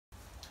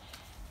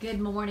Good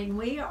morning.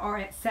 We are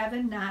at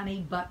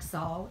 790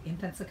 Bucksall in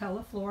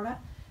Pensacola, Florida.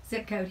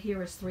 Zip code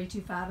here is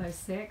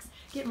 32506.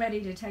 Getting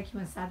ready to take you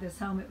inside this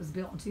home. It was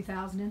built in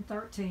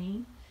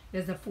 2013. It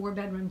is a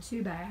 4-bedroom,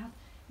 2-bath.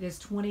 It is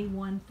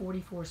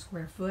 2144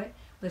 square foot,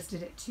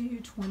 listed at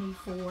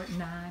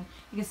 $224,900.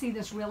 You can see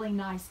this really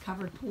nice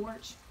covered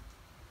porch,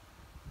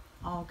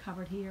 all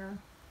covered here.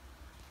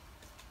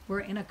 We're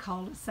in a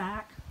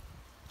cul-de-sac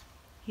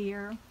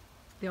here.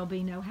 There'll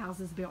be no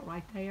houses built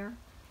right there.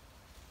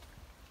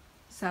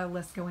 So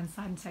let's go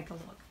inside and take a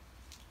look.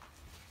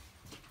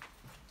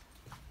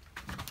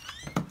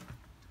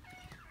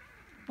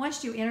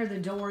 Once you enter the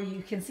door,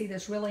 you can see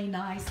this really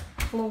nice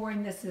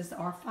flooring. This is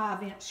our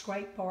 5-inch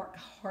scrape bark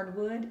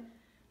hardwood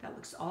that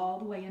looks all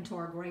the way into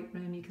our great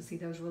room. You can see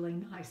those really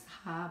nice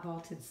high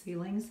vaulted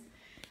ceilings.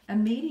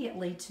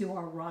 Immediately to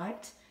our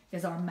right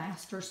is our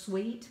master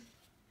suite.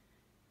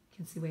 You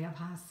can see we have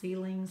high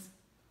ceilings,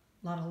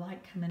 a lot of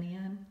light coming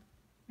in.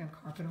 We have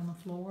carpet on the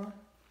floor.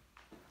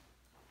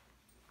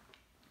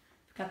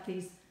 Got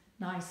these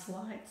nice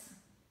lights.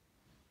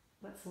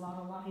 Lets a lot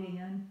of light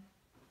in.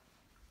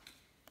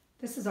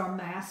 This is our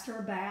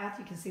master bath.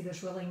 You can see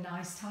this really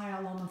nice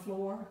tile on the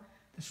floor.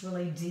 This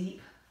really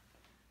deep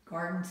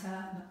garden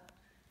tub.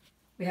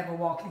 We have a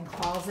walk-in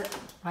closet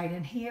right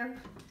in here.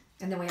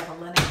 And then we have a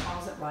linen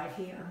closet right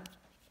here.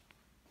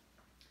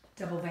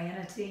 Double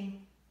vanity.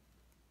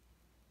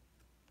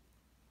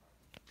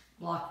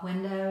 Block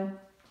window.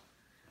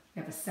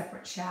 We have a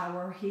separate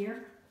shower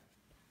here.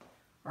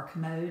 Our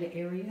commode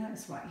area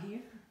is right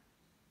here.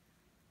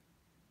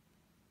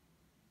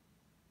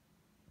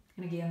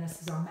 And again,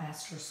 this is our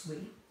master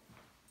suite.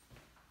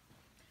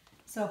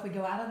 So if we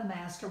go out of the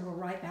master, we're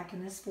right back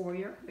in this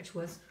foyer, which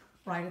was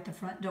right at the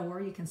front door.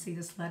 You can see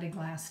this leaded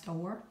glass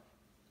door.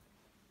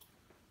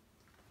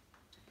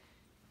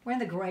 We're in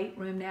the great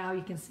room now.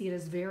 You can see it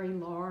is very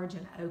large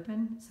and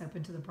open. It's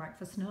open to the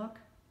breakfast nook.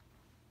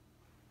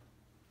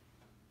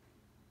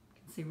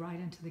 You can see right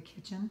into the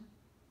kitchen.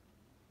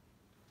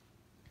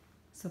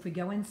 So if we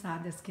go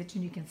inside this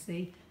kitchen, you can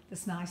see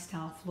this nice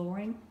tile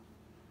flooring.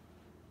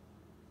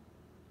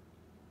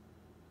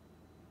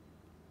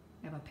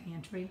 We have a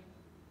pantry.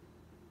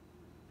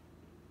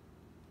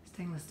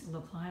 Stainless steel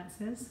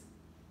appliances.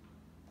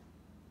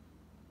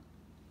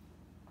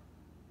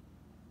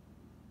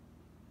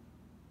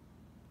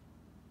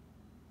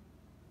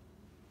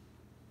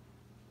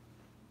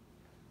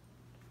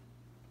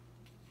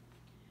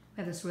 We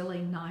have this really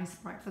nice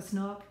breakfast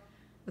nook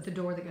with a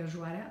door that goes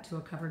right out to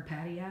a covered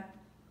patio.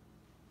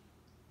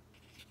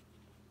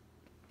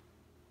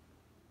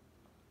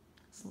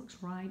 Looks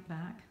right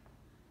back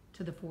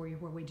to the foyer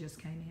where we just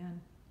came in.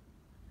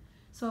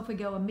 So if we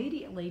go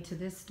immediately to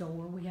this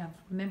door,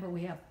 remember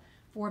we have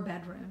 4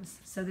 bedrooms.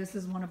 So this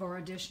is one of our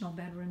additional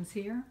bedrooms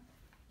here.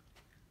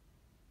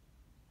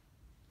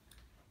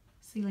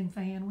 Ceiling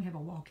fan, we have a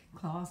walk-in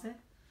closet.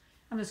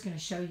 I'm just going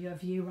to show you a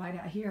view right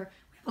out here.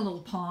 We have a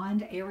little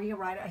pond area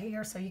right out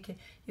here. So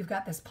you've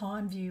got this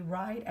pond view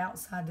right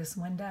outside this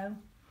window.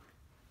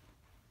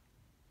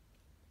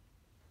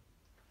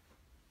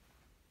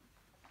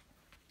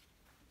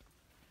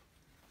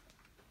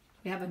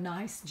 We have a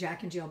nice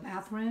Jack and Jill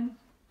bathroom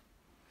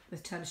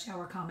with tub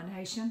shower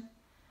combination.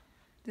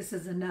 This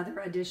is another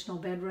additional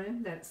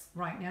bedroom that's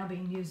right now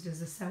being used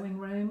as a sewing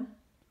room.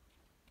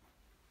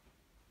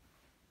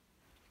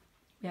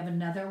 We have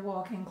another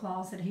walk-in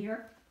closet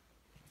here.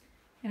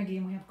 And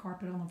again, we have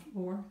carpet on the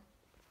floor.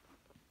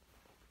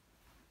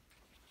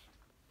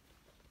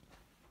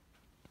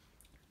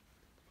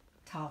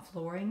 Tile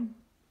flooring.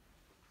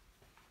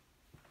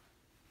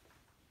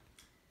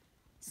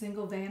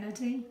 Single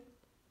vanity.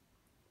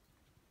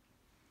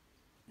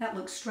 That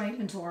looks straight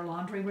into our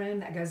laundry room.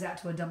 That goes out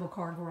to a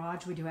double-car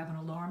garage. We do have an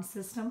alarm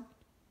system.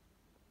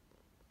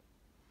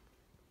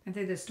 And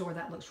through this door,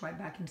 that looks right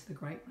back into the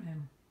great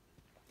room.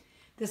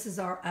 This is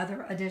our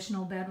other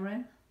additional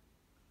bedroom.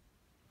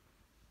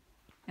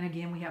 And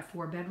again, we have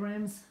 4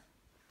 bedrooms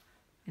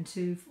and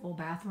 2 full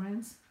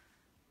bathrooms.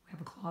 We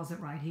have a closet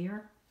right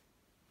here.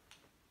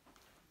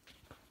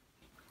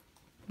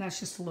 That's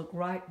just to look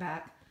right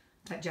back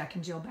at that Jack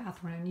and Jill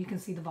bathroom. You can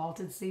see the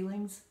vaulted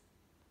ceilings.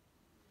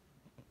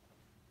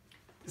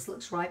 This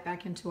looks right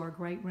back into our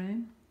great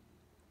room.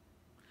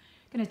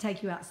 I'm going to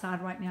take you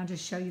outside right now,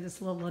 just show you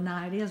this little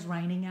lanai. It is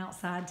raining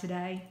outside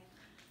today,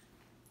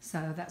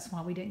 so that's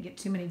why we didn't get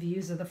too many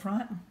views of the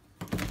front.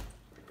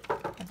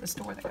 At this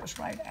door that goes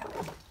right out.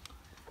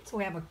 So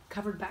we have a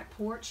covered back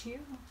porch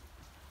here,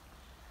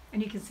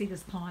 and you can see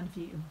this pond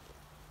view.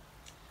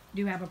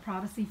 We do have a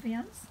privacy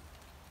fence.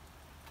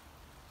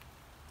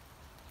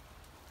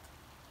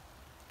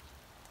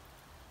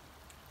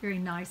 Very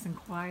nice and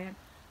quiet.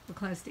 We're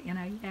close to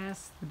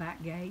NAS, the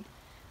back gate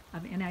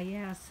of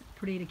NAS,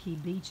 Perdido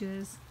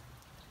beaches.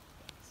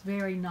 It's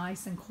very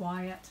nice and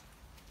quiet.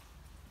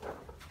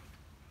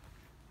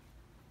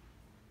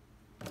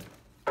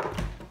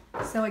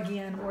 So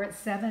again, we're at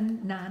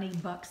 790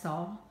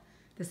 Bucksall.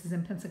 This is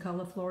in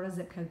Pensacola, Florida,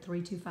 zip code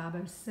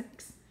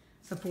 32506.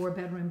 It's a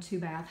 4-bedroom,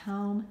 2-bath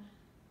home,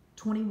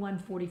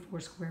 2144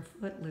 square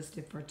foot,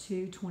 listed for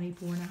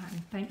 $224,900.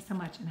 Thanks so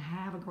much and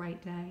have a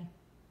great day.